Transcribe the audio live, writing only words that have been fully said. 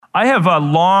I have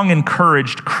long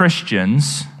encouraged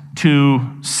Christians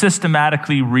to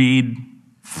systematically read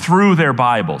through their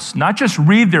Bibles, not just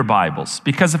read their Bibles.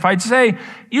 Because if I'd say,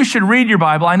 you should read your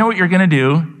Bible, I know what you're going to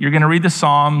do. You're going to read the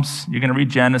Psalms, you're going to read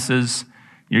Genesis,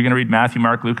 you're going to read Matthew,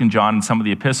 Mark, Luke, and John, and some of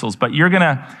the epistles, but you're going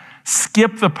to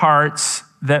skip the parts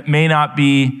that may not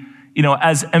be,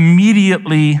 as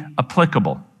immediately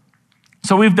applicable.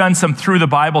 So we've done some Through the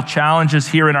Bible challenges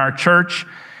here in our church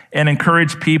and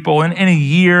encourage people in a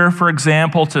year, for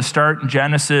example, to start in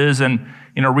Genesis and,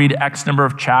 read X number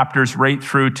of chapters right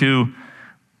through to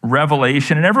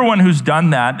Revelation. And everyone who's done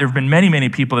that, there have been many, many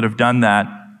people that have done that,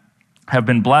 have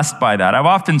been blessed by that. I've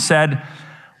often said,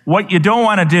 what you don't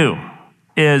want to do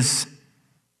is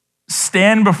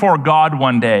stand before God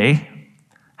one day,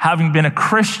 having been a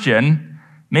Christian,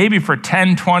 maybe for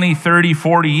 10, 20, 30,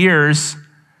 40 years,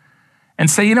 and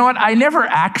say, you know what, I never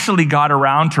actually got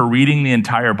around to reading the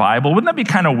entire Bible. Wouldn't that be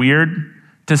kind of weird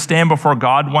to stand before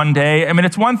God one day? I mean,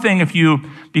 it's one thing if you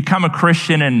become a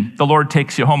Christian and the Lord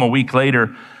takes you home a week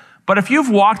later, but if you've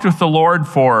walked with the Lord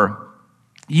for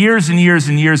years and years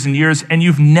and years and years, and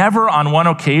you've never on one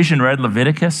occasion read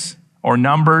Leviticus or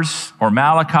Numbers or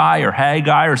Malachi or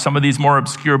Haggai or some of these more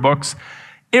obscure books,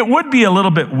 it would be a little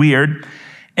bit weird.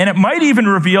 And it might even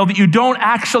reveal that you don't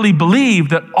actually believe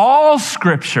that all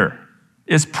Scripture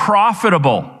is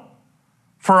profitable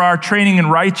for our training in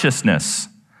righteousness.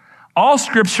 All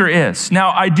Scripture is. Now,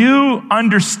 I do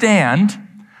understand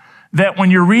that when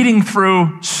you're reading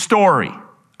through story,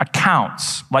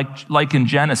 accounts, like in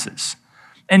Genesis,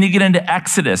 and you get into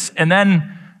Exodus, and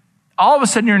then all of a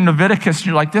sudden you're in Leviticus, and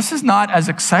you're like, this is not as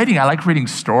exciting. I like reading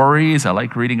stories. I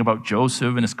like reading about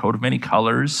Joseph and his coat of many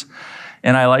colors,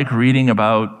 and I like reading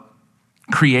about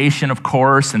creation, of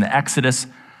course, and the Exodus.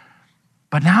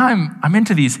 But now I'm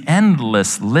into these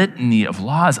endless litany of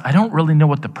laws. I don't really know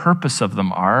what the purpose of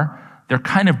them are. They're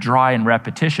kind of dry and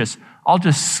repetitious. I'll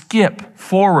just skip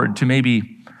forward to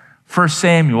maybe 1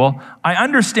 Samuel. I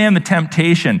understand the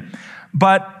temptation,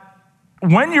 but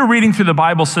when you're reading through the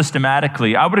Bible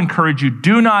systematically, I would encourage you,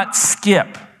 do not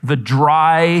skip the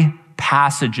dry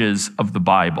passages of the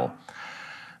Bible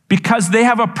because they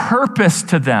have a purpose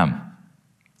to them.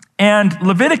 And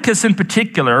Leviticus in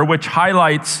particular, which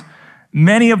highlights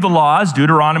many of the laws,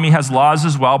 Deuteronomy has laws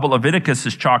as well, but Leviticus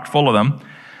is chock full of them.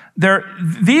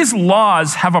 These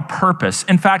laws have a purpose.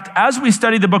 In fact, as we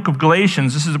study the book of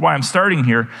Galatians, this is why I'm starting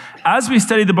here, as we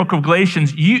study the book of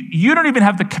Galatians, you don't even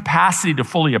have the capacity to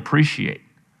fully appreciate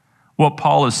what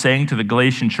Paul is saying to the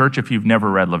Galatian church if you've never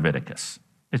read Leviticus.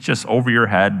 It's just over your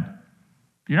head.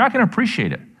 You're not going to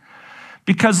appreciate it.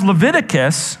 Because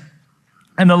Leviticus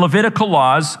and the Levitical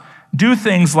laws do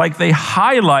things like they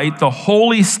highlight the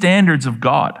holy standards of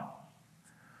God.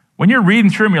 When you're reading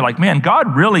through them, you're like, man,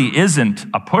 God really isn't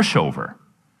a pushover.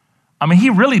 I mean, he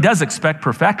really does expect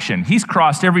perfection. He's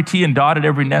crossed every T and dotted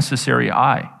every necessary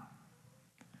I.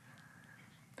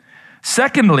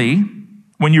 Secondly,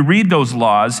 when you read those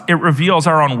laws, it reveals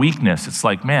our own weakness. It's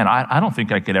like, man, I don't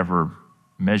think I could ever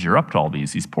measure up to all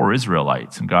these poor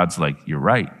Israelites. And God's like, you're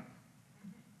right.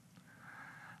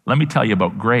 Let me tell you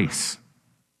about grace.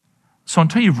 So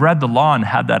until you've read the law and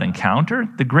had that encounter,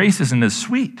 the grace isn't as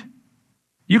sweet.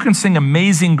 You can sing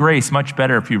Amazing Grace much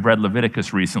better if you've read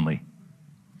Leviticus recently.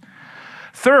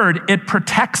 Third, it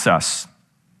protects us.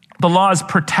 The laws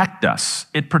protect us.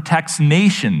 It protects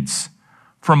nations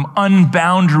from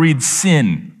unboundaried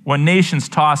sin. When nations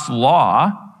toss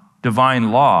law,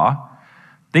 divine law,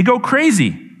 they go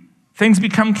crazy. Things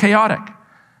become chaotic.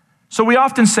 So we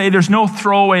often say there's no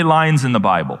throwaway lines in the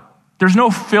Bible. There's no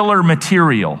filler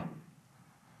material.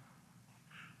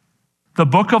 The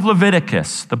book of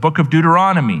Leviticus, the book of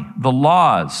Deuteronomy, the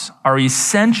laws are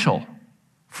essential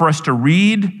for us to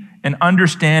read and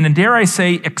understand, and dare I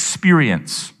say,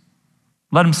 experience.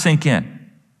 Let them sink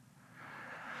in.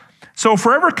 So if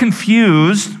we're ever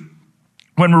confused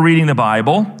when we're reading the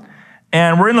Bible,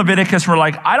 and we're in Leviticus, and we're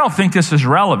like, I don't think this is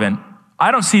relevant.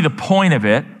 I don't see the point of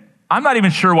it. I'm not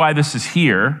even sure why this is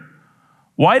here.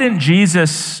 Why didn't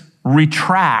Jesus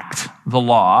retract the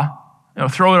law,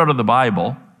 throw it out of the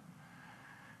Bible?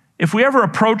 If we ever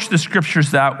approach the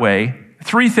scriptures that way,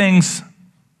 three things,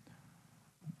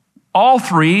 all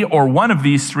three or one of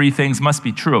these three things must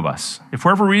be true of us. If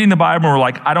we're ever reading the Bible and we're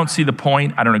like, I don't see the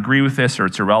point, I don't agree with this, or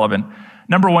it's irrelevant,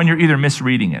 number one, you're either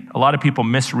misreading it. A lot of people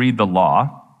misread the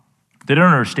law. They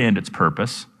don't understand its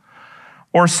purpose.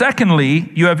 Or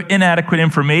secondly, you have inadequate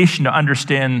information to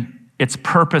understand its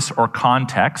purpose or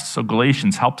context. So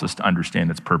Galatians helps us to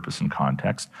understand its purpose and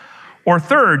context. Or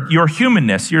third, your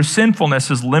humanness, your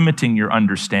sinfulness is limiting your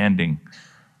understanding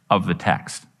of the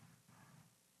text.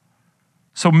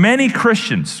 So many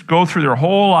Christians go through their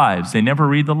whole lives, they never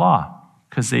read the law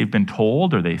because they've been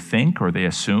told or they think or they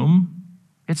assume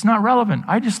it's not relevant.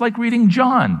 I just like reading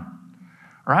John,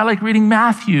 or I like reading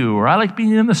Matthew, or I like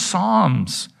being in the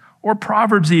Psalms or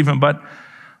Proverbs even, but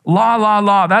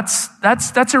law,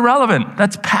 that's irrelevant.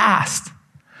 That's past.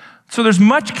 So there's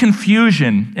much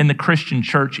confusion in the Christian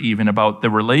church even about the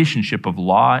relationship of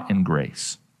law and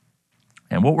grace.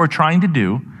 And what we're trying to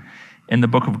do in the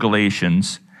book of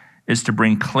Galatians is to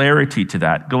bring clarity to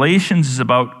that. Galatians is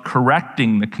about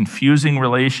correcting the confusing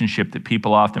relationship that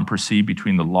people often perceive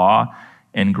between the law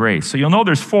and grace. So you'll know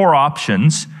there's 4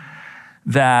 options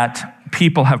that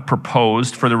people have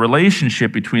proposed for the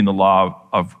relationship between the law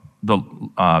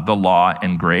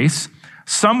and grace.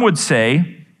 Some would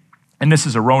say, and this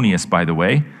is erroneous, by the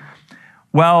way,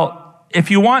 well, if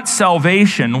you want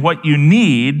salvation, what you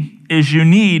need is you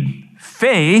need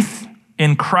faith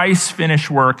in Christ's finished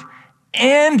work,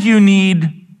 and you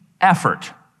need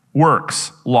effort,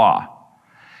 works, law.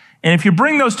 And if you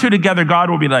bring those 2 together, God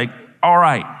will be like, all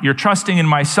right, you're trusting in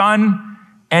my Son,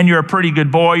 and you're a pretty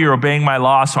good boy, you're obeying my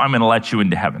law, so I'm going to let you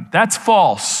into heaven. That's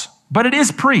false, but it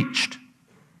is preached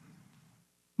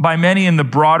by many in the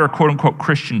broader quote-unquote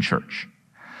Christian church.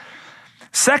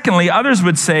 Secondly, others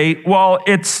would say, well,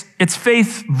 it's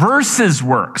faith versus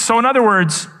works. So in other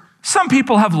words, some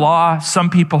people have law, some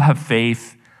people have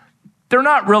faith. They're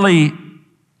not really,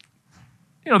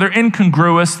 they're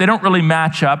incongruous. They don't really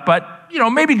match up, but,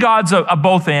 maybe God's a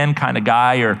both and kind of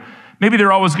guy, or maybe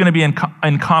they're always going to be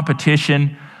in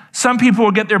competition. Some people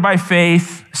will get there by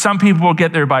faith. Some people will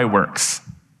get there by works.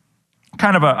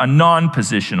 Kind of a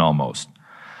non-position almost.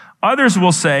 Others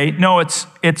will say, no,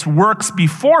 it's works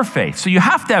before faith. So you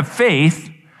have to have faith,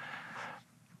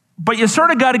 but you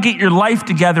sort of got to get your life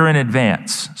together in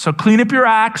advance. So clean up your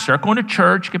act, start going to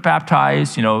church, get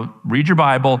baptized, read your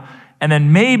Bible, and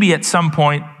then maybe at some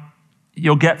point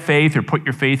you'll get faith or put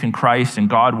your faith in Christ, and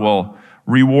God will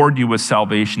reward you with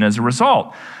salvation as a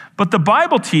result. But the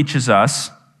Bible teaches us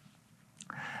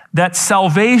that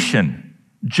salvation,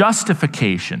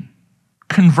 justification,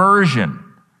 conversion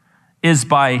is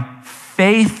by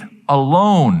faith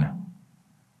alone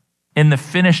in the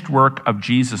finished work of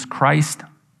Jesus Christ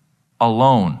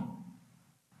alone.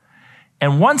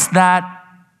 And once that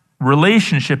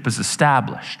relationship is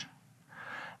established,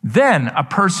 then a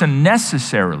person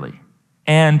necessarily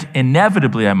and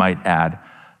inevitably, I might add,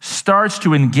 starts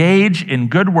to engage in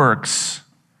good works,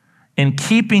 in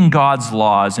keeping God's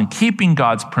laws and keeping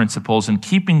God's principles and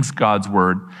keeping God's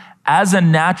word as a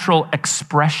natural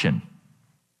expression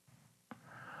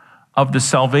of the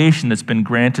salvation that's been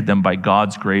granted them by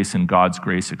God's grace and God's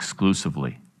grace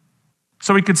exclusively.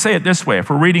 So we could say it this way. If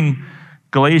we're reading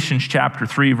Galatians chapter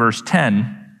 3, verse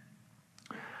 10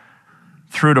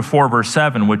 through to 4, verse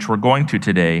 7, which we're going to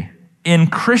today, in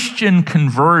Christian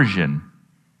conversion,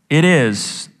 it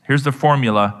is, here's the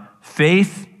formula,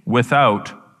 faith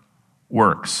without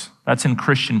works. That's in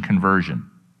Christian conversion.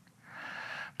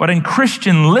 But in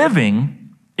Christian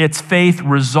living, it's faith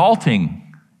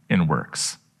resulting in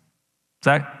works.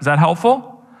 Is that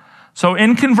helpful? So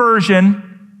in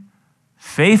conversion,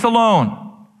 faith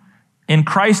alone, in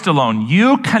Christ alone,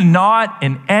 you cannot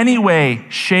in any way,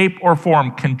 shape, or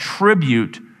form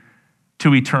contribute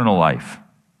to eternal life.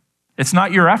 It's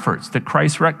not your efforts that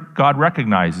God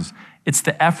recognizes. It's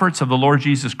the efforts of the Lord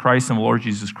Jesus Christ and the Lord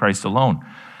Jesus Christ alone.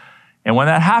 And when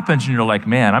that happens and you're like,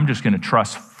 man, I'm just going to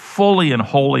trust fully and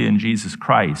wholly in Jesus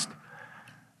Christ.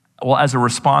 Well, as a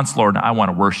response, Lord, I want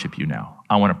to worship you now.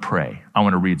 I want to pray. I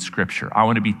want to read scripture. I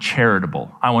want to be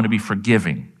charitable. I want to be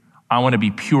forgiving. I want to be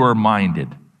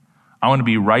pure-minded. I want to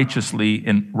be righteous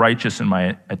in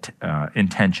my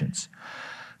intentions.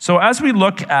 So as we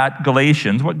look at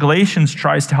Galatians, what Galatians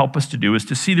tries to help us to do is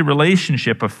to see the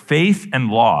relationship of faith and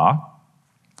law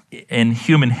in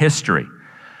human history.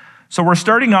 So we're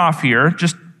starting off here,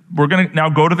 we're going to now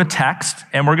go to the text,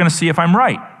 and we're going to see if I'm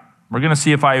right. We're going to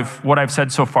see if what I've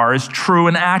said so far is true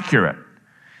and accurate.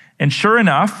 And sure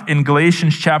enough, in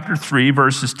Galatians chapter 3,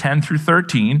 verses 10 through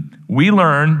 13, we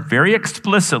learn very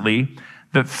explicitly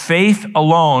that faith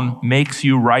alone makes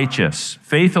you righteous.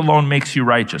 Faith alone makes you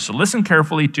righteous. So listen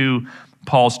carefully to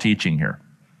Paul's teaching here.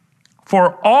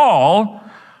 For all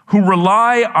who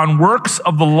rely on works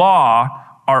of the law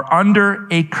are under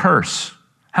a curse.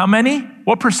 How many?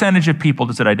 What percentage of people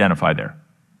does it identify there?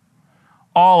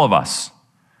 All of us.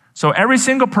 So every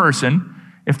single person,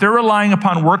 if they're relying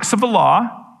upon works of the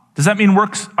law, does that mean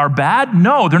works are bad?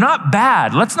 No, they're not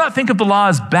bad. Let's not think of the law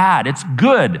as bad. It's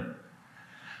good.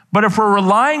 But if we're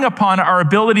relying upon our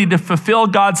ability to fulfill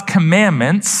God's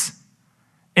commandments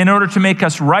in order to make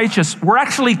us righteous, we're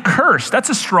actually cursed. That's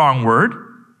a strong word.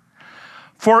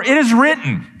 For it is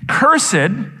written,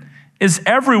 cursed is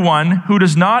everyone who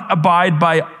does not abide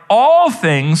by all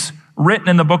things written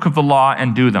in the book of the law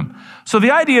and do them. So the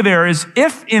idea there is,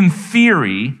 if in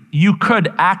theory you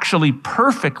could actually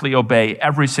perfectly obey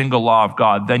every single law of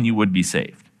God, then you would be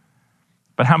saved.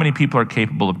 But how many people are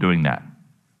capable of doing that?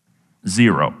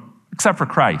 Zero, except for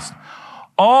Christ.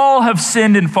 All have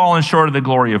sinned and fallen short of the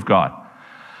glory of God.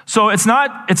 So it's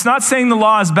not saying the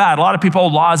law is bad. A lot of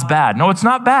people, law is bad. No, it's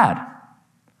not bad.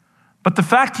 But the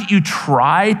fact that you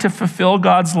try to fulfill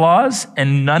God's laws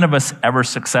and none of us ever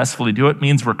successfully do it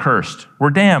means we're cursed.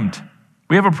 We're damned.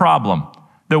 We have a problem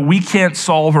that we can't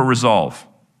solve or resolve.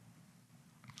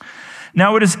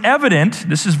 Now it is evident,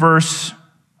 this is verse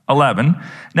 11,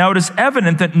 now it is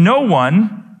evident that no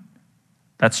one,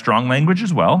 that's strong language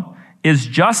as well, is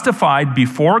justified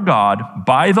before God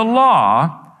by the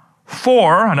law,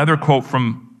 for, another quote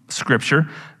from Scripture,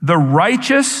 the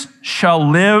righteous shall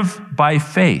live by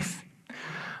faith.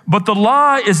 But the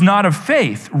law is not of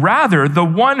faith. Rather, the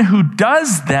one who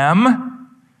does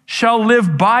them shall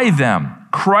live by them.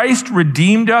 Christ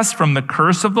redeemed us from the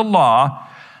curse of the law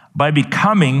by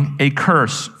becoming a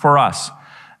curse for us.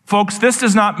 Folks, this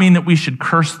does not mean that we should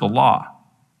curse the law.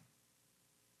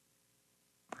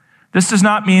 This does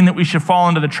not mean that we should fall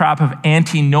into the trap of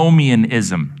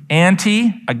antinomianism.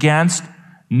 Anti, against,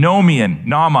 nomian,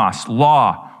 nomos,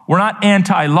 law. We're not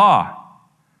anti-law.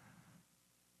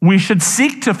 We should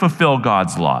seek to fulfill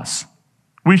God's laws.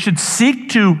 We should seek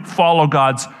to follow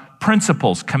God's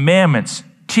principles, commandments,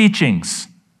 teachings.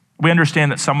 We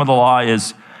understand that some of the law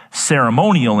is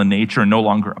ceremonial in nature and no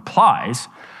longer applies.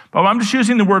 But I'm just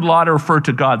using the word law to refer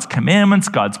to God's commandments,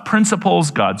 God's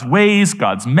principles, God's ways,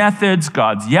 God's methods,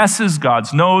 God's yeses,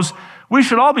 God's no's. We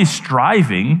should all be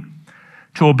striving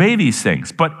to obey these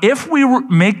things. But if we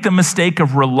make the mistake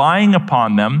of relying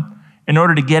upon them in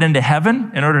order to get into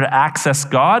heaven, in order to access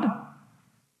God,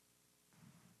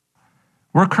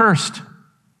 we're cursed.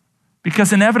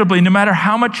 Because inevitably, no matter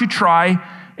how much you try,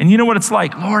 and you know what it's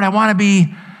like, Lord, I want to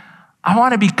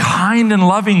be kind and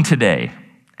loving today.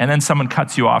 And then someone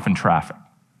cuts you off in traffic.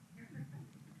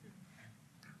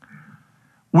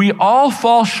 We all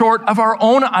fall short of our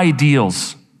own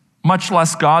ideals, much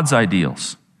less God's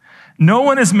ideals. No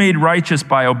one is made righteous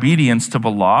by obedience to the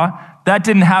law. That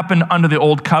didn't happen under the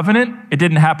old covenant. It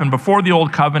didn't happen before the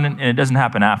old covenant, and it doesn't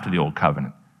happen after the old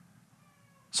covenant.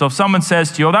 So if someone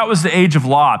says to you, that was the age of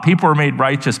law. People were made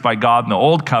righteous by God in the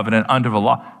old covenant under the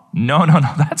law. No,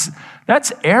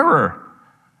 that's error.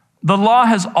 The law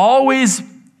has always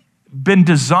been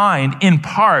designed in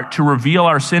part to reveal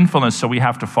our sinfulness, so we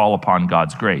have to fall upon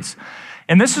God's grace.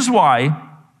 And this is why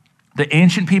the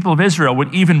ancient people of Israel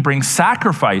would even bring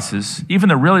sacrifices, even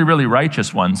the really, really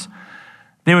righteous ones.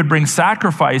 They would bring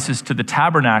sacrifices to the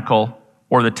tabernacle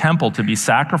or the temple to be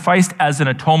sacrificed as an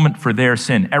atonement for their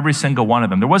sin, every single one of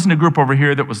them. There wasn't a group over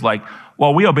here that was like,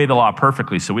 well, we obey the law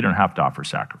perfectly, so we don't have to offer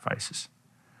sacrifices.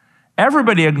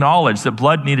 Everybody acknowledged that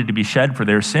blood needed to be shed for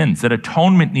their sins, that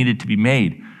atonement needed to be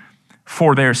made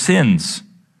for their sins.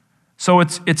 So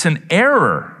it's an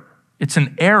error. It's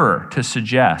an error to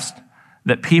suggest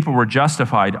that people were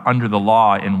justified under the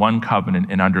law in one covenant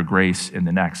and under grace in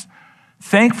the next.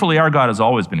 Thankfully, our God has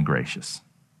always been gracious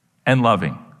and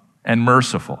loving and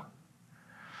merciful.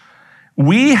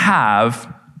 We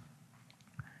have,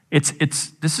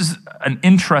 this is an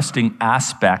interesting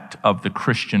aspect of the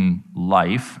Christian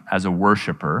life as a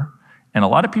worshiper, and a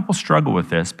lot of people struggle with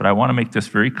this, but I want to make this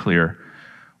very clear.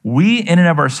 We, in and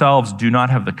of ourselves, do not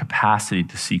have the capacity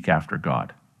to seek after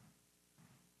God.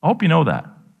 I hope you know that.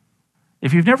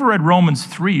 If you've never read Romans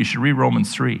 3, you should read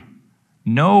Romans 3.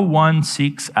 No one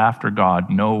seeks after God.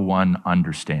 No one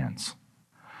understands.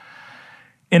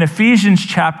 In Ephesians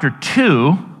chapter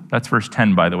 2, that's verse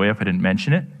 10, by the way, if I didn't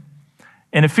mention it.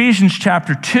 In Ephesians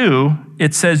chapter 2,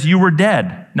 it says, you were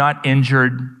dead, not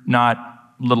injured, not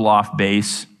little off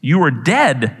base. You were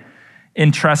dead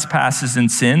in trespasses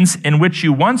and sins, in which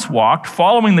you once walked,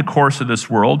 following the course of this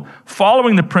world,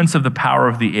 following the prince of the power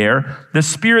of the air, the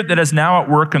spirit that is now at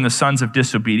work in the sons of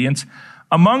disobedience,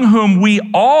 among whom we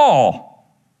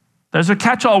all, there's a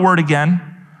catch-all word again,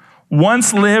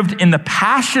 once lived in the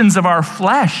passions of our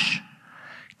flesh,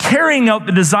 carrying out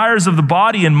the desires of the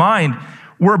body and mind,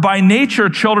 were by nature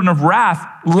children of wrath,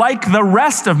 like the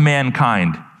rest of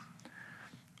mankind.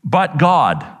 But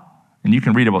God, and you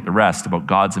can read about the rest, about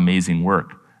God's amazing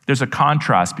work. There's a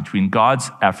contrast between God's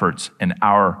efforts and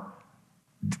our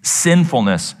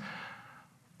sinfulness.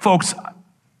 Folks,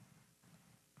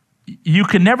 you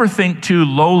can never think too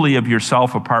lowly of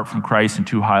yourself apart from Christ and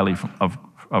too highly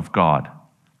of God.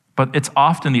 But it's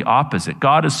often the opposite.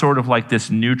 God is sort of like this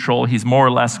neutral. He's more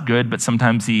or less good, but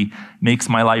sometimes he makes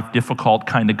my life difficult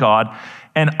kind of God.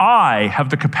 And I have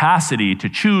the capacity to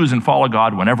choose and follow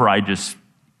God whenever I just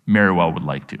very well would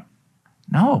like to.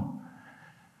 No.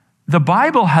 The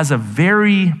Bible has a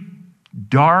very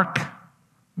dark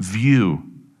view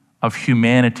of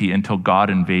humanity until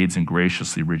God invades and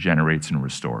graciously regenerates and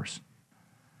restores.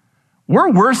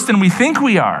 We're worse than we think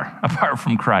we are apart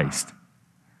from Christ.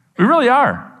 We really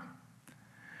are.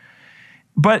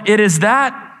 But it is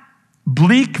that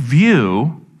bleak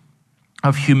view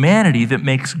of humanity that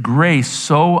makes grace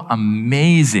so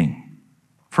amazing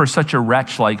for such a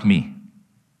wretch like me.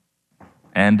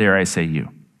 And dare I say you.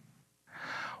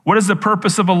 What is the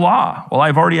purpose of a law? Well,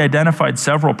 I've already identified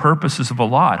several purposes of a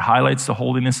law. It highlights the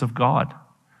holiness of God.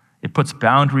 It puts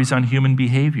boundaries on human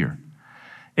behavior.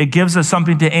 It gives us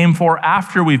something to aim for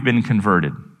after we've been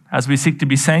converted, as we seek to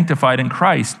be sanctified in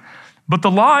Christ. But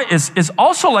the law is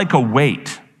also like a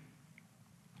weight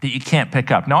that you can't pick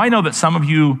up. Now, I know that some of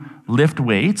you lift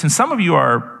weights, and some of you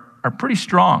are pretty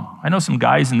strong. I know some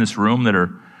guys in this room that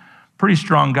are pretty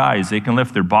strong guys. They can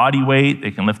lift their body weight.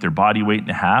 They can lift their body weight and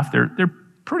a half. They're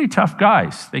pretty tough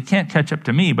guys. They can't catch up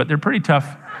to me, but they're pretty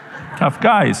tough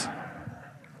guys.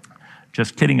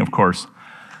 Just kidding, of course.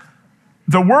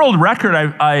 The world record,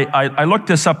 I looked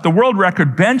this up. The world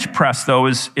record bench press, though,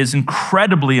 is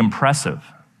incredibly impressive.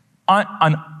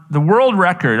 On the world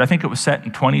record, I think it was set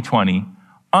in 2020,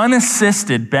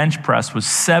 unassisted bench press was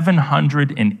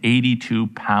 782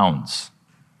 pounds.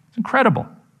 It's incredible,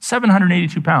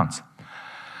 782 pounds.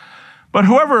 But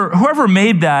whoever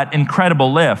made that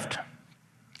incredible lift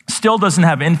still doesn't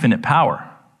have infinite power.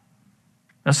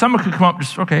 Now, someone could come up and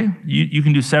just, okay, you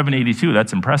can do 782,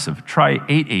 that's impressive. Try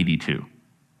 882.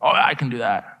 Oh, I can do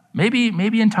that.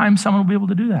 Maybe in time someone will be able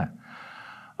to do that.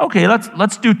 Okay,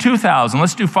 let's do 2,000,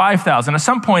 let's do 5,000. At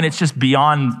some point, it's just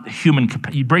beyond human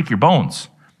capacity. You break your bones.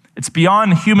 It's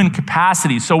beyond human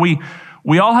capacity. So we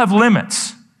all have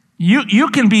limits. You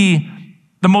can be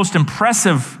the most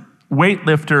impressive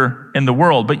weightlifter in the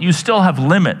world, but you still have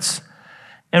limits.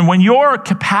 And when your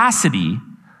capacity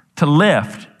to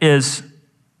lift is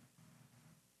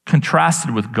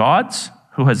contrasted with God's,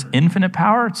 who has infinite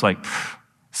power, it's like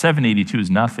 782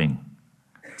 is nothing.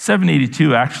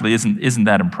 782 actually isn't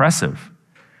that impressive.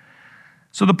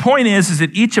 So the point is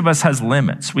that each of us has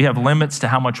limits. We have limits to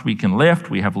how much we can lift.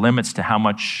 We have limits to how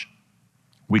much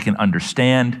we can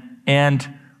understand.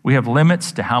 And we have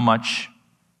limits to how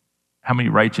many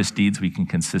righteous deeds we can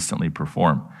consistently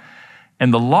perform.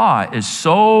 And the law is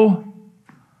so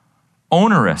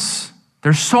onerous.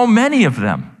 There's so many of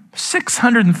them,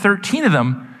 613 of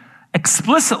them,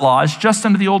 explicit laws just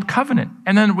under the Old Covenant.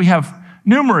 And then we have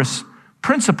numerous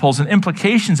principles and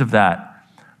implications of that.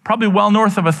 Probably well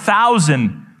north of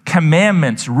 1,000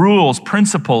 commandments, rules,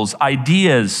 principles,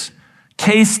 ideas,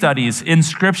 case studies in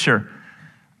Scripture.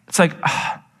 It's like,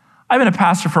 I've been a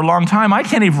pastor for a long time. I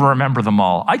can't even remember them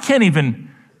all. I can't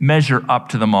even measure up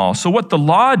to them all. So what the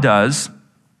law does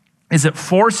is it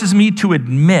forces me to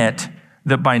admit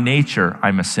that by nature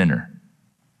I'm a sinner.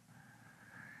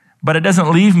 But it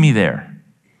doesn't leave me there,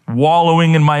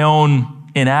 wallowing in my own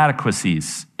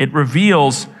inadequacies. It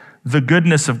reveals the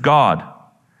goodness of God.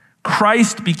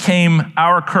 Christ became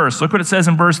our curse. Look what it says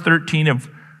in verse 13 of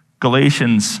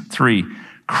Galatians 3.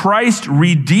 Christ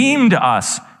redeemed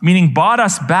us, meaning bought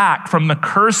us back from the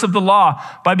curse of the law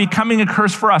by becoming a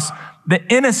curse for us. The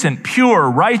innocent,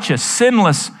 pure, righteous,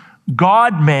 sinless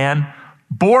God-man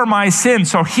bore my sin.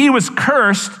 So he was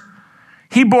cursed.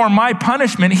 He bore my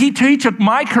punishment. He took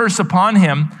my curse upon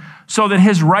him so that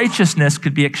his righteousness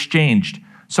could be exchanged.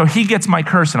 So he gets my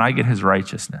curse and I get his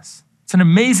righteousness. It's an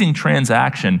amazing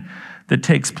transaction that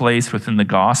takes place within the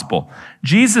gospel.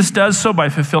 Jesus does so by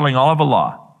fulfilling all of the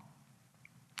law.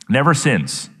 Never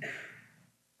sins.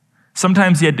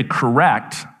 Sometimes he had to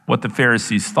correct what the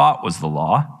Pharisees thought was the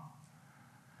law.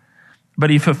 But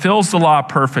he fulfills the law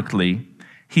perfectly.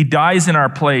 He dies in our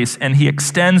place, and he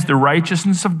extends the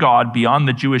righteousness of God beyond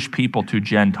the Jewish people to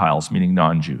Gentiles, meaning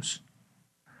non-Jews.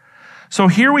 So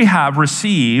here we have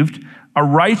received a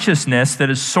righteousness that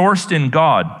is sourced in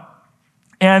God.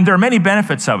 And there are many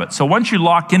benefits of it. So once you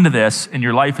lock into this and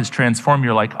your life is transformed,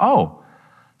 you're like, oh,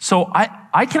 so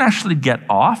I can actually get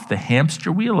off the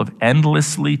hamster wheel of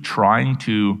endlessly trying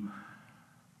to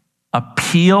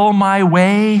appeal my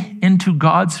way into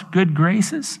God's good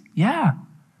graces? Yeah.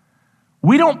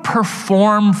 We don't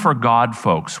perform for God,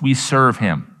 folks. We serve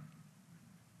him.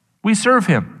 We serve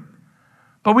him.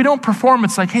 But we don't perform.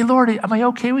 It's like, hey, Lord, am I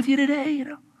okay with you today?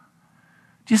 Do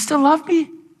you still love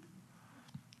me?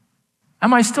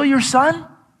 Am I still your son?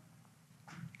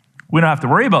 We don't have to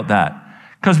worry about that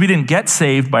Because we didn't get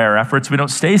saved by our efforts, we don't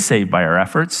stay saved by our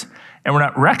efforts, and we're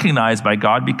not recognized by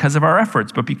God because of our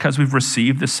efforts, but because we've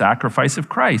received the sacrifice of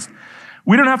Christ.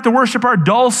 We don't have to worship our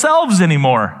dull selves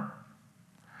anymore.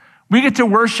 We get to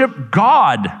worship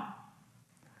God,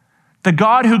 the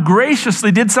God who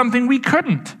graciously did something we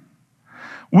couldn't.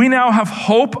 We now have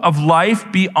hope of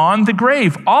life beyond the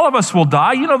grave. All of us will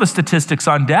die. You know the statistics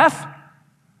on death.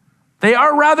 They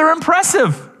are rather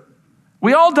impressive.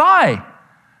 We all die.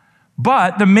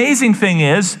 But the amazing thing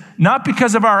is, not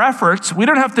because of our efforts, we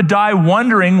don't have to die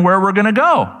wondering where we're going to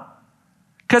go.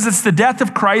 Because it's the death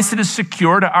of Christ that has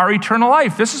secured our eternal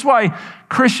life. This is why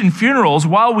Christian funerals,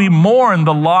 while we mourn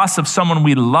the loss of someone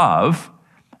we love,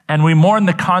 and we mourn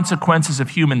the consequences of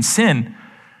human sin,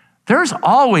 there's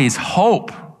always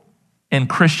hope in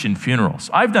Christian funerals.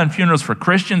 I've done funerals for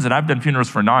Christians and I've done funerals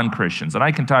for non-Christians. And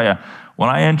I can tell you, when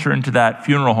I enter into that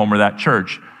funeral home or that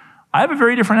church, I have a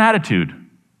very different attitude.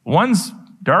 One's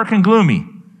dark and gloomy,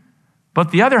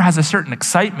 but the other has a certain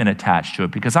excitement attached to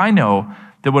it because I know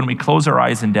that when we close our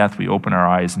eyes in death, we open our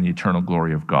eyes in the eternal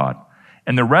glory of God.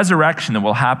 And the resurrection that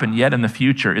will happen yet in the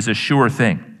future is a sure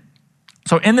thing.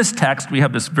 So in this text, we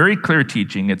have this very clear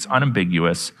teaching. It's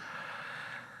unambiguous.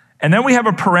 And then we have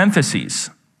a parenthesis.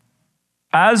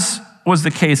 As was the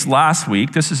case last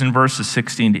week, this is in verses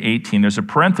 16 to 18, there's a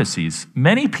parenthesis.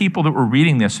 Many people that were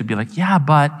reading this would be like, yeah,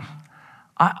 but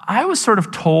I was sort of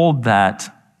told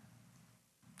that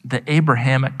the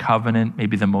Abrahamic covenant,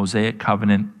 maybe the Mosaic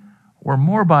covenant, were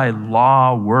more by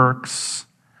law, works.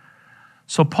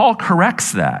 So Paul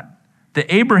corrects that.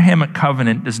 The Abrahamic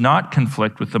covenant does not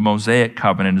conflict with the Mosaic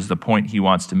covenant is the point he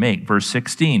wants to make. Verse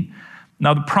 16.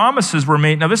 Now the promises were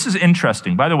made. Now this is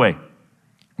interesting. By the way,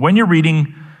 when you're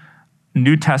reading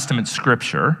New Testament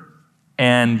scripture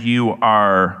and you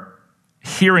are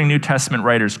hearing New Testament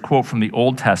writers quote from the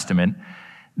Old Testament,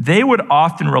 they would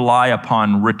often rely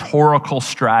upon rhetorical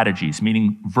strategies,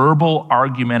 meaning verbal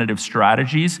argumentative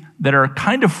strategies that are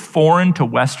kind of foreign to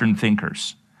Western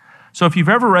thinkers. So if you've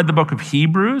ever read the book of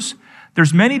Hebrews,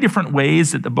 there's many different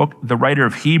ways that the writer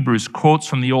of Hebrews quotes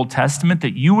from the Old Testament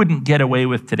that you wouldn't get away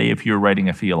with today if you were writing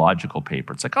a theological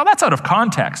paper. It's like, oh, that's out of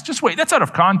context. Just wait, that's out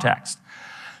of context.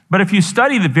 But if you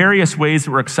study the various ways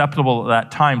that were acceptable at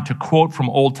that time to quote from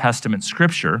Old Testament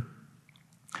scripture,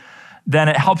 then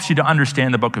it helps you to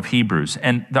understand the book of Hebrews.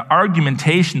 And the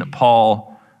argumentation that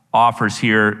Paul offers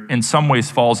here in some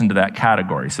ways falls into that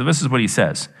category. So this is what he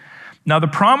says. Now the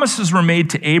promises were made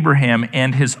to Abraham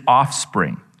and his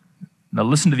offspring. Now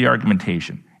listen to the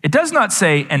argumentation. It does not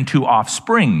say, and to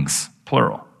offsprings,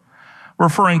 plural,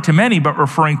 referring to many, but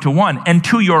referring to one, and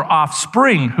to your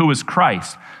offspring, who is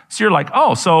Christ. So you're like,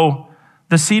 oh, so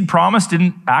the seed promise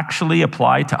didn't actually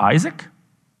apply to Isaac?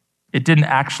 It didn't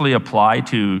actually apply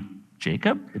to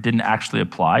Jacob? It didn't actually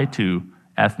apply to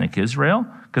ethnic Israel?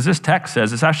 Because this text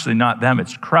says it's actually not them,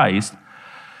 it's Christ.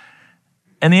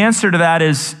 And the answer to that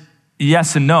is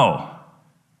yes and no.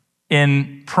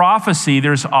 In prophecy,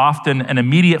 there's often an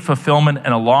immediate fulfillment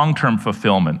and a long-term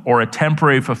fulfillment, or a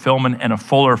temporary fulfillment and a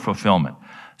fuller fulfillment.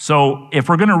 So if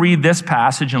we're going to read this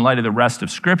passage in light of the rest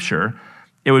of Scripture,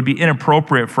 it would be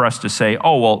inappropriate for us to say,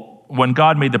 oh, well, when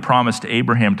God made the promise to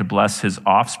Abraham to bless his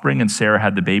offspring and Sarah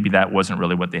had the baby, that wasn't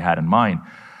really what they had in mind.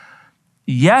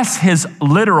 Yes, his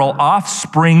literal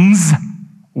offsprings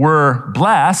were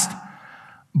blessed,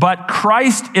 but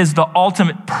Christ is the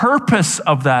ultimate purpose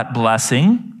of that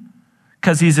blessing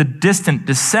because he's a distant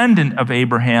descendant of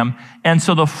Abraham. And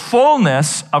so the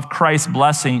fullness of Christ's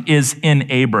blessing is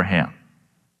in Abraham.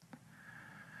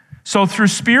 So through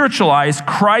spiritual eyes,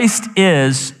 Christ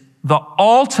is the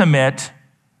ultimate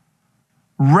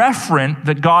referent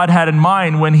that God had in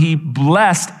mind when he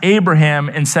blessed Abraham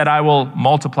and said, I will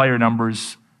multiply your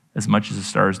numbers as much as the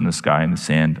stars in the sky and the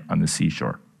sand on the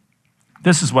seashore.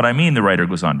 This is what I mean, the writer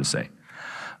goes on to say.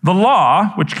 The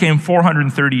law, which came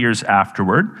 430 years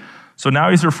afterward, so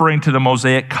now he's referring to the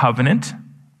Mosaic covenant,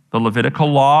 the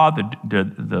Levitical law,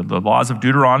 the laws of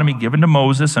Deuteronomy given to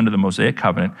Moses under the Mosaic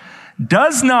covenant,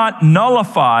 does not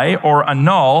nullify or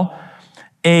annul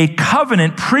a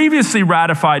covenant previously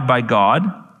ratified by God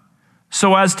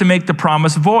so as to make the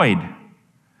promise void.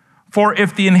 For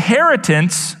if the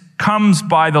inheritance comes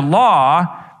by the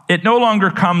law, it no longer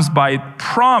comes by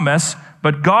promise,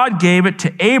 but God gave it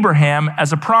to Abraham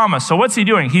as a promise. So what's he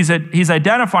doing? He's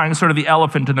identifying sort of the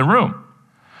elephant in the room.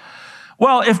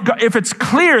 Well, if it's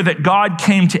clear that God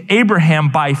came to Abraham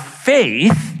by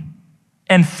faith,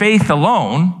 and faith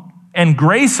alone, and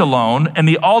grace alone, and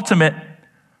the ultimate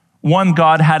one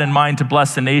God had in mind to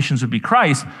bless the nations would be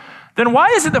Christ, then why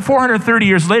is it that 430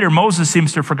 years later, Moses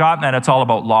seems to have forgotten that it's all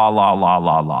about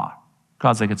law?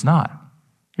 God's like, it's not.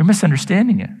 You're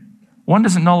misunderstanding it. One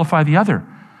doesn't nullify the other.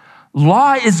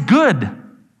 Law is good.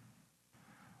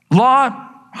 Law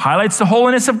highlights the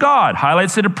holiness of God,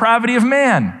 highlights the depravity of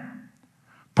man,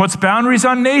 puts boundaries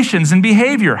on nations and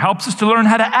behavior, helps us to learn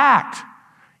how to act.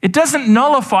 It doesn't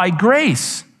nullify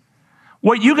grace.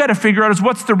 What you got to figure out is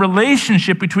what's the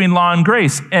relationship between law and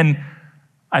grace. And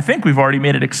I think we've already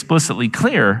made it explicitly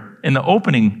clear in the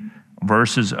opening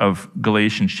verses of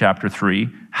Galatians chapter 3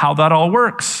 how that all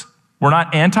works. We're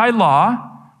not anti-law.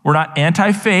 We're not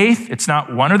anti-faith. It's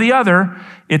not one or the other.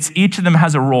 It's each of them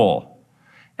has a role.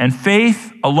 And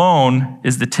faith alone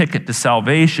is the ticket to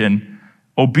salvation.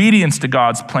 Obedience to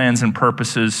God's plans and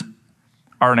purposes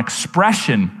are an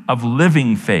expression of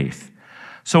living faith.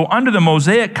 So under the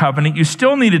Mosaic covenant, you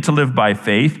still needed to live by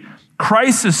faith.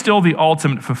 Christ is still the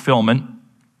ultimate fulfillment,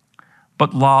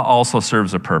 but law also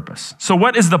serves a purpose. So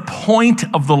what is the point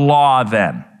of the law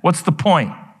then? What's the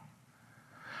point?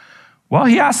 Well,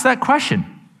 he asks that question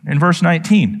in verse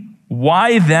 19.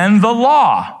 Why then the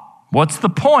law? What's the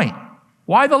point?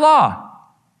 Why the law?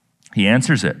 He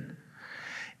answers it.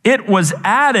 It was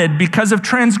added because of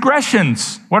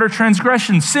transgressions. What are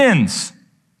transgressions? Sins.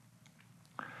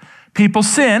 People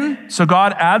sin, so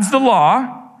God adds the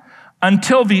law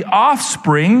until the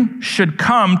offspring should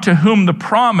come to whom the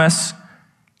promise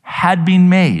had been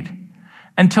made.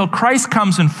 Until Christ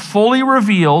comes and fully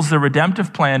reveals the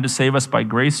redemptive plan to save us by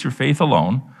grace through faith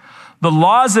alone, the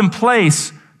law is in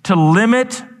place to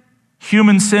limit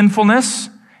human sinfulness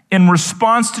in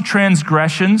response to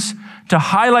transgressions, to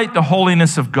highlight the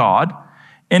holiness of God,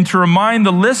 and to remind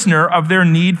the listener of their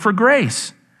need for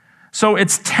grace. So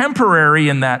it's temporary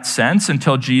in that sense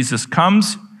until Jesus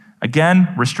comes,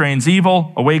 again, restrains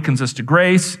evil, awakens us to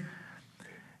grace.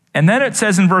 And then it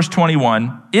says in verse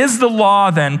 21, is the law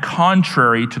then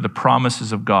contrary to the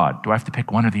promises of God? Do I have to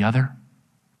pick one or the other?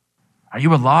 Are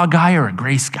you a law guy or a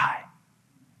grace guy?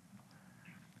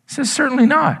 He says, certainly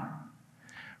not.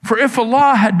 For if a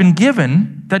law had been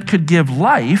given that could give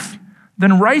life,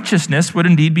 then righteousness would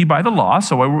indeed be by the law.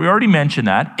 So we already mentioned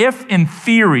that. If in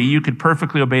theory you could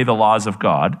perfectly obey the laws of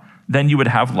God, then you would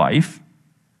have life.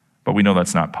 But we know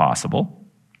that's not possible.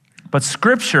 But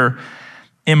Scripture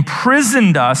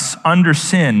imprisoned us under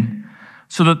sin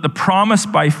so that the promise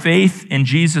by faith in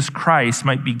Jesus Christ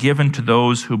might be given to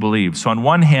those who believe. So on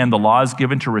one hand, the law is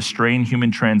given to restrain human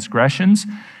transgressions.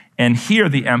 And here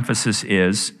the emphasis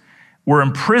is, we're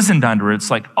imprisoned under it. It's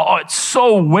like, oh, it's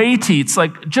so weighty. It's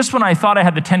like, just when I thought I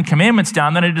had the 10 Commandments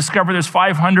down, then I discover there's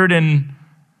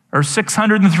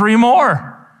 603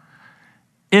 more.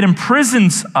 It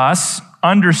imprisons us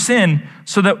under sin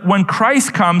so that when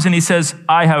Christ comes and he says,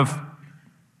 I have,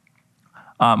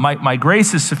 my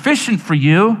grace is sufficient for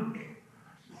you.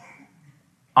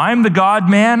 I'm the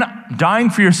God-man, dying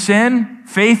for your sin.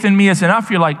 Faith in me is enough.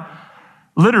 You're like,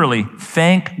 literally,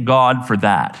 thank God for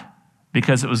that.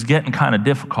 Because it was getting kind of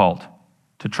difficult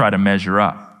to try to measure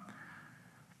up.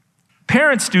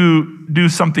 Parents do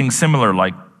something similar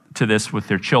like to this with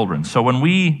their children. So I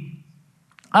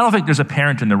don't think there's a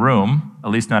parent in the room, at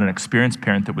least not an experienced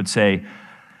parent, that would say,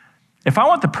 if I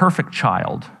want the perfect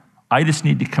child, I just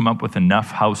need to come up with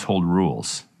enough household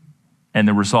rules, and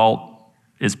the result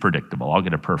is predictable. I'll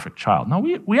get a perfect child. No,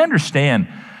 we understand.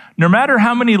 No matter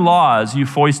how many laws you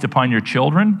foist upon your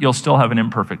children, you'll still have an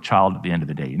imperfect child at the end of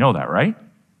the day. You know that, right?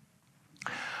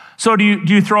 So do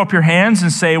you throw up your hands and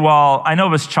say, well, I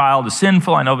know this child is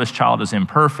sinful, I know this child is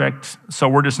imperfect, so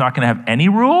we're just not going to have any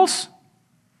rules?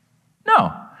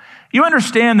 No. You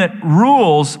understand that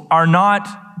rules are not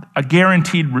to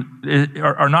guarantee the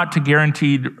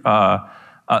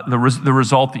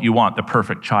result that you want, the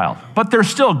perfect child. But they're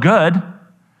still good.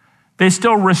 They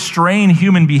still restrain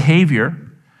human behavior.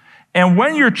 And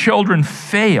when your children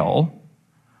fail,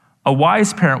 a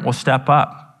wise parent will step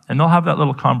up and they'll have that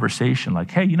little conversation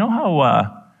like, hey, you know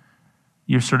how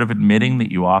you're sort of admitting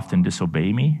that you often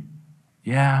disobey me?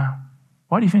 Yeah.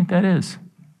 Why do you think that is?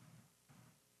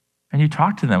 And you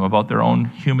talk to them about their own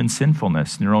human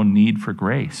sinfulness and their own need for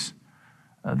grace.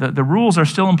 The rules are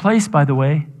still in place, by the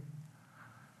way.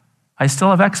 I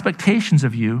still have expectations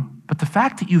of you, but the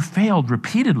fact that you failed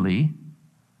repeatedly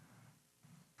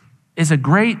is a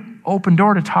great open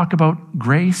door to talk about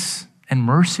grace and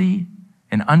mercy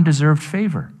and undeserved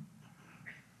favor.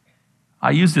 I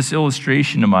used this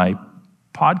illustration in my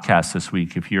podcast this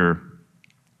week. If you're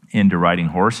into riding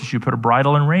horses, you put a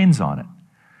bridle and reins on it.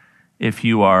 If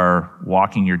you are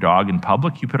walking your dog in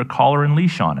public, you put a collar and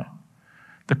leash on it.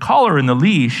 The collar and the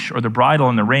leash, or the bridle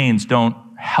and the reins, don't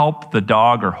help the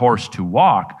dog or horse to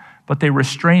walk, but they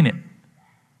restrain it.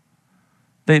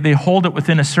 They hold it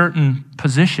within a certain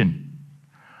position.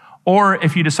 Or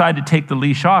if you decide to take the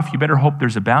leash off, you better hope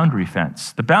there's a boundary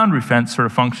fence. The boundary fence sort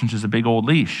of functions as a big old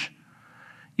leash.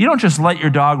 You don't just let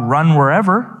your dog run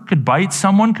wherever. Could bite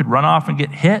someone, could run off and get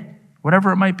hit,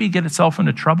 whatever it might be, get itself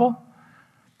into trouble.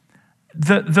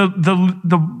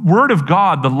 The word of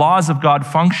God, the laws of God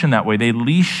function that way. They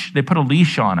put a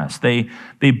leash on us. They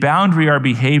boundary our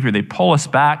behavior. They pull us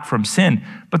back from sin.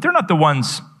 But they're not the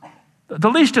ones, the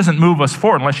leash doesn't move us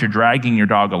forward unless you're dragging your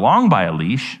dog along by a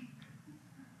leash.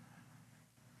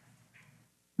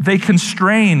 They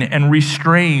constrain and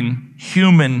restrain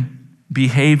human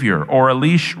behavior, or a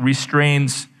leash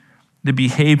restrains the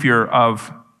behavior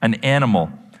of an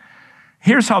animal.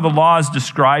 Here's how the law is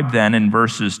described then in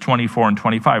verses 24 and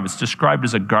 25. It's described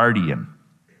as a guardian.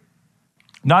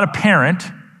 Not a parent,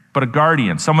 but a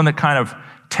guardian, someone that kind of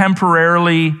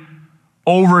temporarily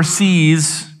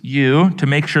oversees you to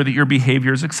make sure that your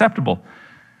behavior is acceptable.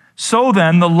 So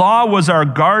then, the law was our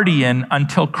guardian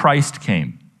until Christ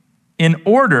came, in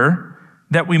order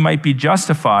that we might be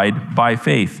justified by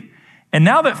faith. And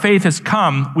now that faith has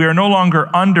come, we are no longer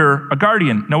under a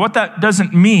guardian. Now, what that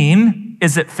doesn't mean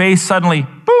is that faith suddenly,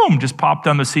 boom, just popped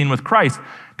on the scene with Christ.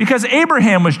 Because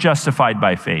Abraham was justified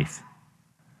by faith.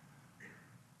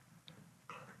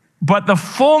 But the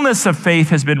fullness of faith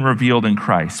has been revealed in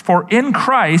Christ. For in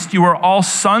Christ you are all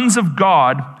sons of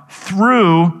God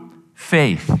through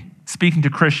faith. Speaking to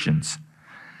Christians.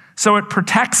 So it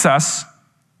protects us,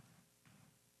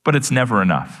 but it's never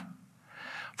enough.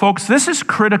 Folks, this is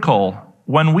critical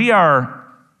when we are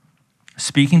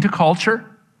speaking to culture,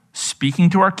 speaking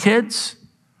to our kids,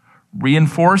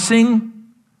 reinforcing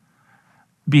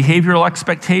behavioral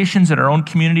expectations in our own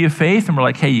community of faith, and we're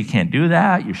like, hey, you can't do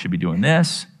that, you should be doing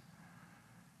this.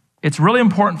 It's really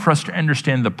important for us to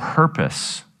understand the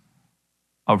purpose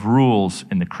of rules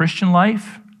in the Christian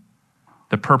life,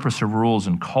 the purpose of rules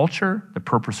in culture, the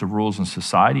purpose of rules in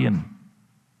society and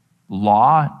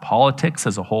law, politics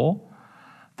as a whole.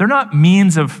 They're not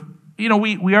means of,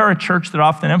 we are a church that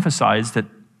often emphasizes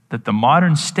that the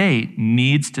modern state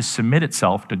needs to submit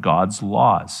itself to God's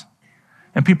laws.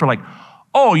 And people are like,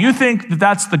 oh, you think that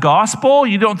that's the gospel?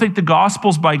 You don't think the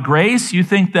gospel's by grace? You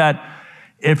think that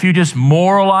if you just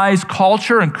moralize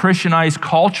culture and Christianize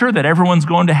culture, that everyone's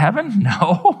going to heaven?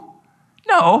 No.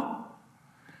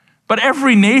 But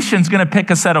every nation's going to pick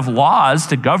a set of laws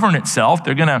to govern itself.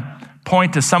 They're going to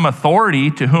point to some authority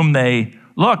to whom they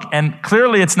look, and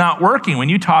clearly it's not working. When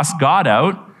you toss God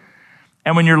out,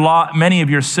 and when many of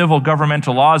your civil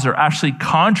governmental laws are actually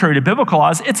contrary to biblical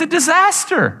laws, it's a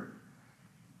disaster.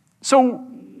 So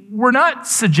we're not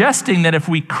suggesting that if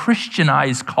we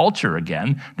Christianize culture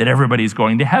again, that everybody's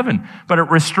going to heaven. But it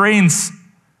restrains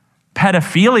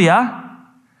pedophilia.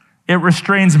 It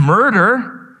restrains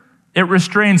murder. It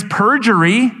restrains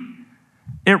perjury.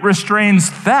 It restrains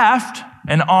theft,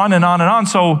 and on and on and on.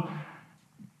 So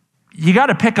you got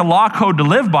to pick a law code to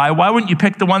live by. Why wouldn't you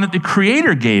pick the one that the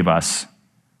Creator gave us?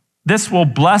 This will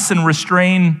bless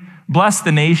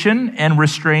the nation and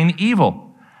restrain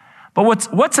evil. But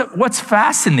what's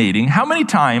fascinating, how many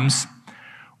times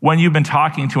when you've been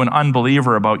talking to an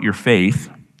unbeliever about your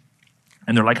faith,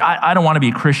 and they're like, I don't want to be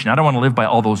a Christian, I don't want to live by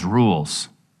all those rules.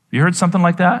 You heard something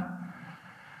like that?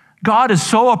 God is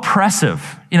so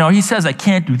oppressive. He says, I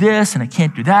can't do this, and I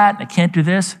can't do that, and I can't do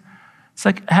this. It's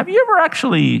like, have you ever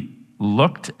actually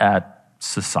looked at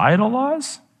societal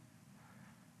laws?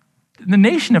 The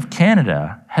nation of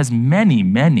Canada has many,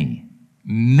 many,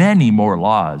 many more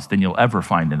laws than you'll ever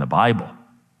find in the Bible.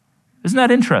 Isn't that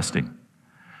interesting?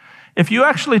 If you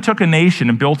actually took a nation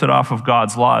and built it off of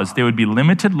God's laws, they would be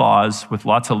limited laws with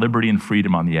lots of liberty and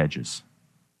freedom on the edges.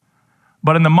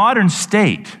 But in the modern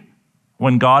state,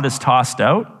 when God is tossed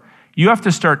out, you have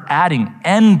to start adding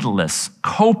endless,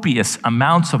 copious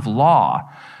amounts of law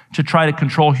to try to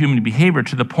control human behavior,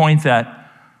 to the point that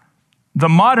the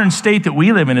modern state that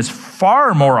we live in is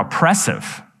far more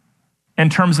oppressive in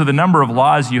terms of the number of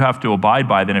laws you have to abide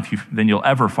by than you'll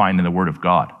ever find in the Word of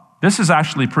God. This is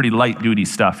actually pretty light-duty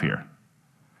stuff here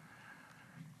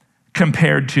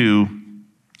compared to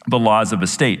the laws of a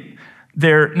state.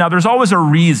 Now, there's always a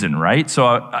reason, right? So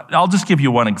I'll just give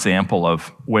you one example of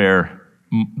where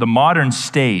the modern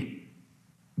state,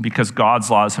 because God's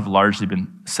laws have largely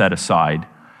been set aside,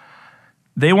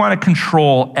 they want to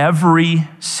control every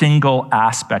single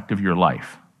aspect of your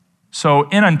life. So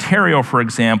in Ontario, for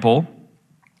example,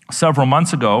 several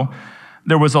months ago,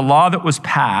 there was a law that was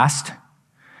passed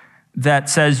that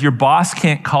says your boss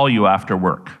can't call you after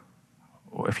work.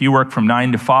 If you work from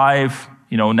 9 to 5,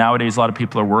 nowadays a lot of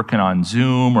people are working on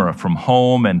Zoom or from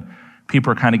home, and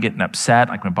people are kind of getting upset,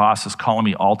 like my boss is calling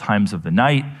me all times of the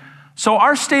night. So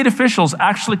our state officials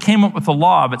actually came up with a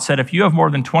law that said if you have more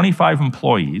than 25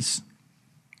 employees,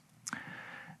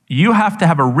 you have to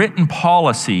have a written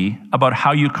policy about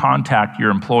how you contact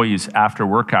your employees after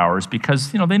work hours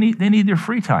because, they need their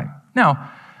free time.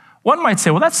 Now, one might say,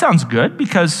 well, that sounds good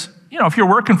because, if you're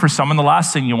working for someone, the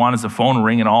last thing you want is the phone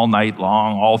ringing all night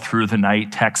long, all through the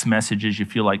night, text messages, you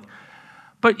feel like.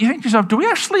 But you think to yourself, do we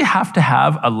actually have to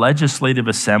have a legislative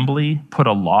assembly put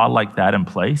a law like that in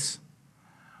place?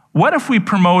 What if we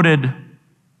promoted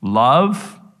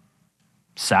love,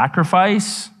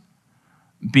 sacrifice,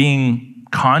 being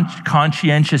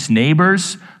conscientious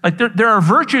neighbors? Like there are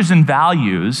virtues and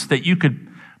values that you could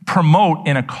promote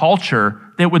in a culture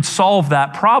that would solve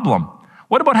that problem.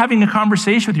 What about having a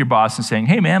conversation with your boss and saying,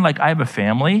 hey man, I have a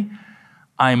family.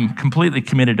 I'm completely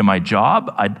committed to my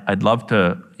job. I'd love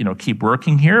to, keep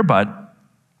working here, but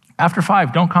after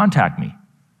 5, don't contact me.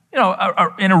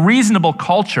 In a reasonable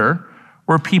culture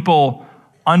where people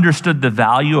understood the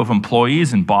value of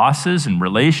employees and bosses and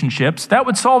relationships, that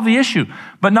would solve the issue,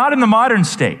 but not in the modern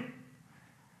state.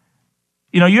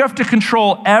 You have to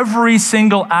control every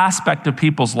single aspect of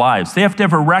people's lives. They have to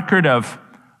have a record of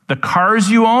the cars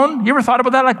you own. You ever thought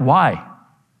about that? Why?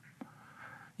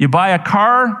 You buy a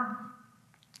car,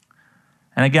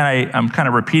 and again, I'm kind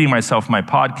of repeating myself in my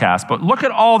podcast, but look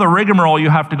at all the rigmarole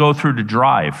you have to go through to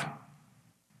drive.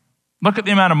 Look at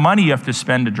the amount of money you have to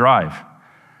spend to drive.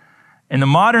 In the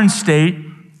modern state,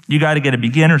 you got to get a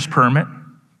beginner's permit.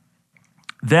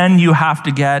 Then you have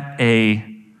to get a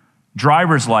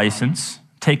driver's license,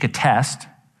 take a test,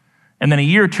 and then a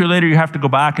year or two later, you have to go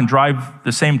back and drive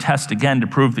the same test again to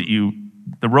prove that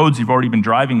the roads you've already been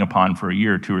driving upon for a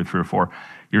year or 2 or 3 or 4,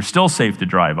 you're still safe to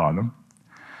drive on them.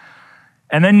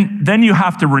 And then you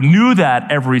have to renew that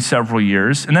every several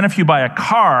years. And then if you buy a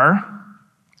car,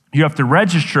 you have to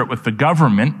register it with the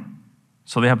government.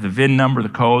 So they have the VIN number, the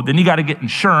code. Then you got to get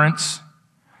insurance.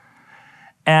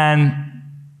 And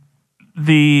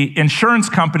the insurance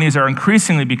companies are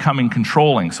increasingly becoming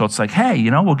controlling. So it's like, hey,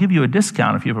 we'll give you a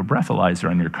discount if you have a breathalyzer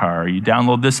on your car, or you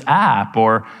download this app,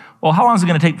 or, well, how long is it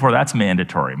going to take before that's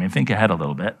mandatory? Think ahead a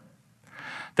little bit.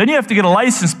 Then you have to get a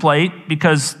license plate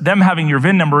because them having your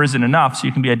VIN number isn't enough so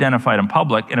you can be identified in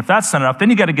public. And if that's not enough, then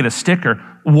you got to get a sticker.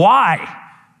 Why?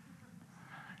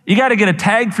 You got to get a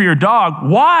tag for your dog.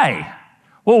 Why?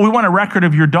 Well, we want a record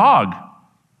of your dog.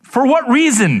 For what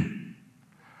reason?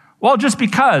 Well, just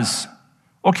because.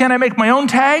 Well, can I make my own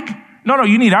tag? No,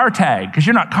 you need our tag because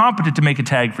you're not competent to make a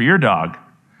tag for your dog.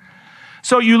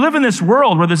 So you live in this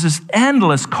world where there's this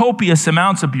endless, copious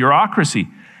amounts of bureaucracy.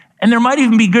 And there might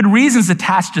even be good reasons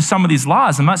attached to some of these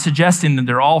laws. I'm not suggesting that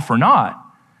they're all for naught.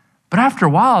 But after a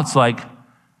while, it's like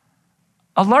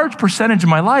a large percentage of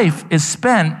my life is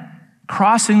spent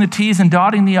crossing the T's and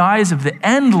dotting the I's of the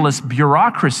endless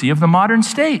bureaucracy of the modern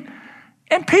state.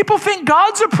 And people think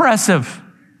God's oppressive.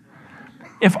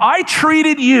 If I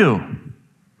treated you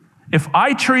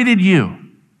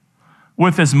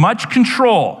with as much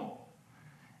control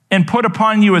and put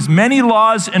upon you as many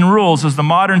laws and rules as the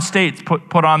modern states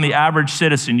put on the average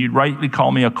citizen, you'd rightly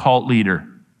call me a cult leader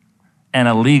and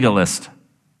a legalist.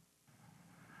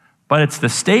 But it's the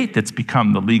state that's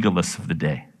become the legalist of the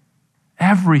day.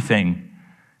 Everything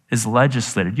is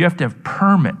legislated. You have to have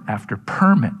permit after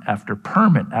permit after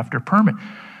permit after permit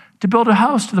to build a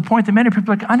house, to the point that many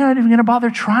people are like, I'm not even going to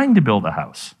bother trying to build a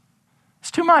house.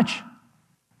 It's too much.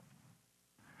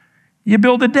 You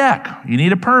build a deck, you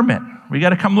need a permit. We got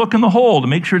to come look in the hole to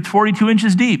make sure it's 42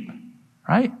 inches deep,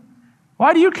 right?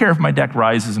 Why do you care if my deck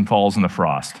rises and falls in the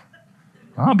frost?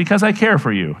 Oh, because I care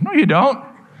for you. No, you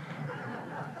don't.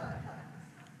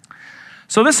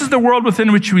 So this is the world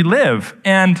within which we live.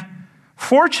 And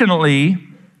fortunately,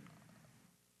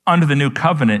 under the new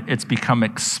covenant, it's become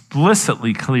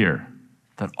explicitly clear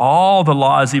that all the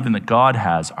laws, even that God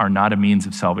has, are not a means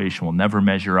of salvation, will never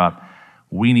measure up.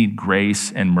 We need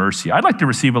grace and mercy. I'd like to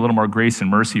receive a little more grace and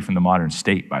mercy from the modern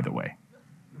state, by the way.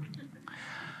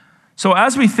 So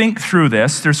as we think through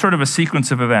this, there's sort of a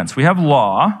sequence of events. We have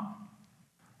law.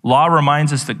 Law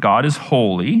reminds us that God is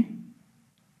holy.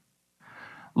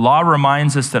 Law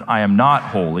reminds us that I am not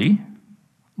holy.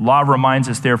 Law reminds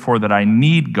us, therefore, that I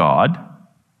need God.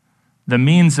 The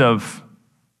means of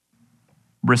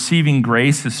receiving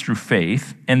grace is through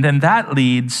faith, and then that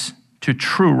leads to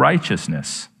true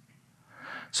righteousness.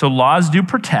 So laws do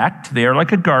protect. They are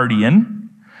like a guardian.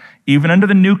 Even under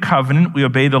the new covenant, we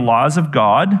obey the laws of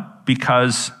God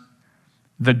because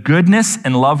the goodness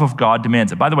and love of God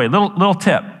demands it. By the way, little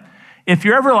tip. If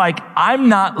you're ever like, I'm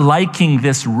not liking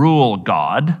this rule,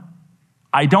 God,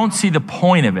 I don't see the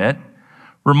point of it,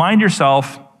 remind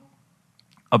yourself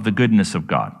of the goodness of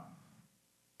God.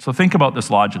 So think about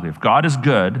this logically. If God is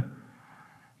good,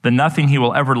 then nothing he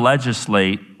will ever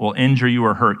legislate will injure you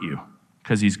or hurt you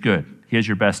because he's good. He has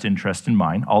your best interest in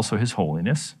mind, also his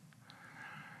holiness.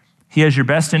 He has your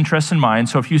best interest in mind.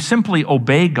 So if you simply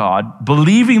obey God,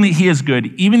 believing that he is good,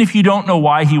 even if you don't know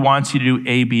why he wants you to do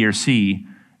A, B, or C,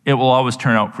 it will always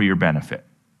turn out for your benefit.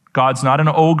 God's not an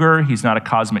ogre. He's not a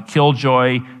cosmic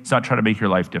killjoy. He's not trying to make your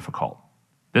life difficult.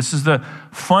 This is the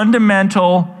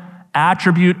fundamental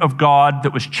attribute of God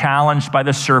that was challenged by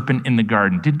the serpent in the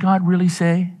garden. Did God really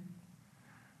say?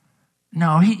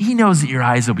 No, he knows that your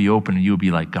eyes will be open and you'll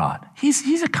be like God.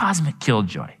 He's a cosmic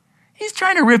killjoy. He's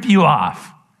trying to rip you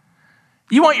off.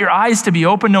 You want your eyes to be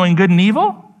open knowing good and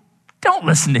evil? Don't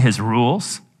listen to his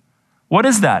rules. What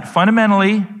is that?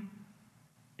 Fundamentally,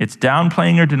 it's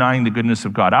downplaying or denying the goodness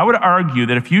of God. I would argue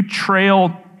that if you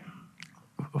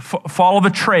follow the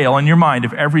trail in your mind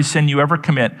of every sin you ever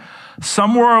commit,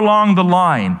 somewhere along the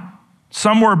line,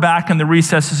 somewhere back in the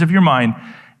recesses of your mind,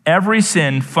 every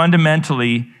sin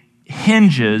fundamentally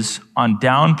hinges on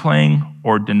downplaying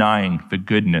or denying the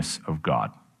goodness of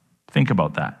God. Think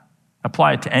about that.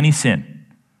 Apply it to any sin.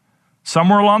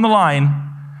 Somewhere along the line,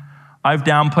 I've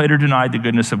downplayed or denied the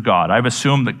goodness of God. I've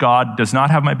assumed that God does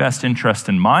not have my best interest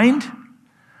in mind.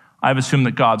 I've assumed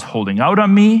that God's holding out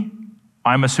on me.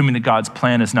 I'm assuming that God's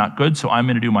plan is not good, so I'm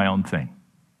going to do my own thing.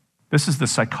 This is the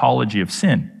psychology of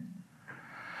sin.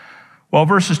 Well,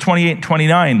 verses 28 and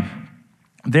 29,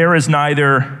 there is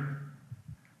neither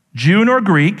Jew nor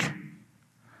Greek.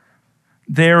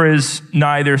 There is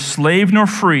neither slave nor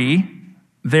free.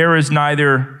 There is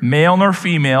neither male nor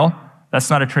female. That's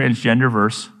not a transgender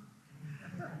verse.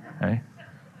 Okay?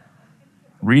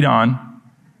 Read on.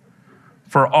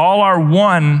 For all are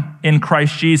one in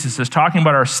Christ Jesus. It's talking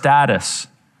about our status.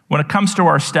 When it comes to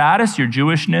our status, your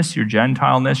Jewishness, your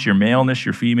Gentileness, your maleness,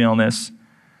 your femaleness,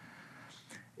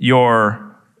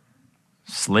 your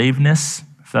slaveness,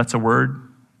 if that's a word,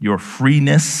 your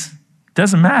freeness,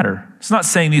 doesn't matter. It's not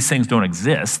saying these things don't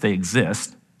exist. They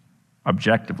exist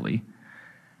objectively.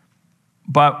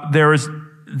 But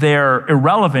they're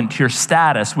irrelevant to your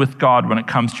status with God when it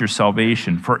comes to your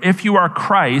salvation. For if you are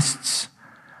Christ's,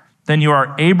 then you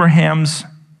are Abraham's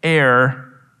heir,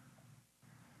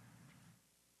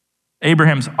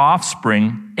 Abraham's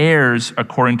offspring, heirs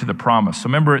according to the promise. So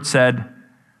remember it said,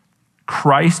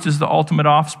 Christ is the ultimate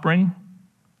offspring.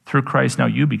 Through Christ, now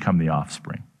you become the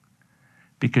offspring.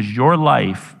 Because your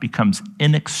life becomes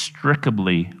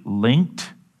inextricably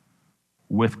linked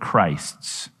with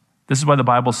Christ's. This is why the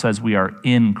Bible says we are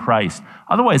in Christ.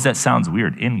 Otherwise, that sounds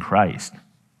weird, in Christ.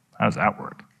 How does that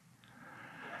work?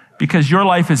 Because your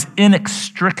life is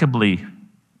inextricably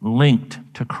linked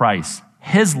to Christ.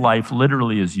 His life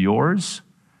literally is yours,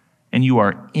 and you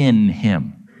are in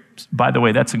him. By the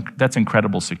way, that's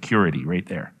incredible security right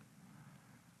there.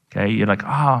 Okay, you're like,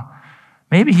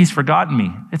 maybe he's forgotten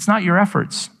me. It's not your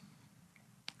efforts.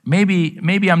 Maybe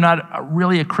I'm not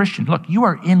really a Christian. Look, you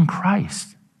are in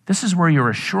Christ. This is where your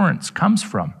assurance comes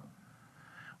from.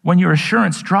 When your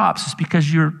assurance drops, it's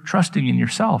because you're trusting in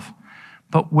yourself.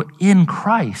 But in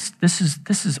Christ, this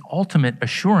is ultimate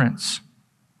assurance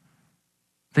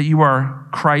that you are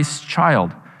Christ's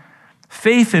child.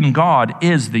 Faith in God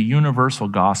is the universal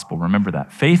gospel. Remember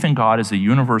that. Faith in God is the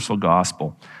universal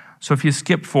gospel. So if you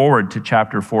skip forward to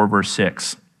chapter 4, verse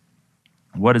 6,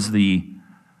 what is the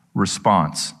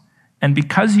response? And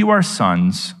because you are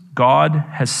sons, God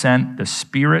has sent the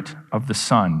Spirit of the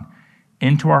Son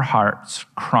into our hearts,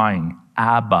 crying,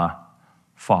 Abba,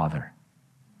 Father.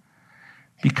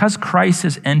 Because Christ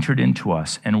has entered into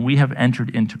us and we have entered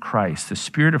into Christ, the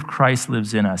Spirit of Christ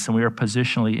lives in us and we are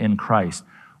positionally in Christ,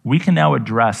 we can now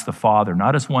address the Father,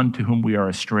 not as one to whom we are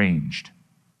estranged,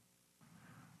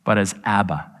 but as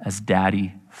Abba, as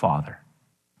Daddy, Father.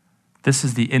 This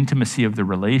is the intimacy of the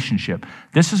relationship.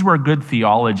 This is where good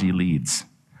theology leads.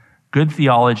 Good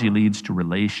theology leads to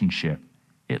relationship.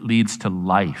 It leads to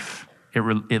life.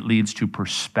 It leads to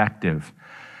perspective.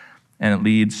 And it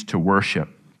leads to worship.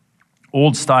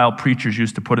 Old style preachers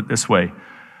used to put it this way.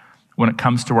 When it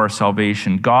comes to our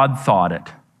salvation, God thought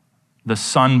it. The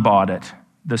Son bought it.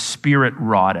 The Spirit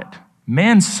wrought it.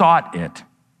 Man sought it.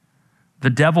 The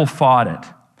devil fought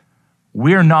it.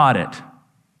 We're not it,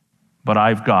 but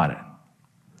I've got it.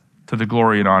 To the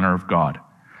glory and honor of God.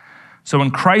 So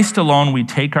in Christ alone, we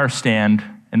take our stand,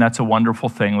 and that's a wonderful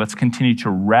thing. Let's continue to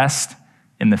rest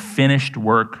in the finished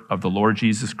work of the Lord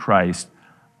Jesus Christ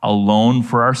alone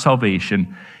for our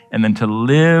salvation, and then to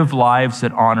live lives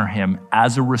that honor him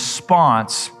as a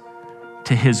response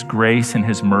to his grace and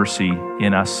his mercy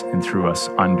in us and through us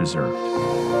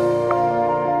undeserved.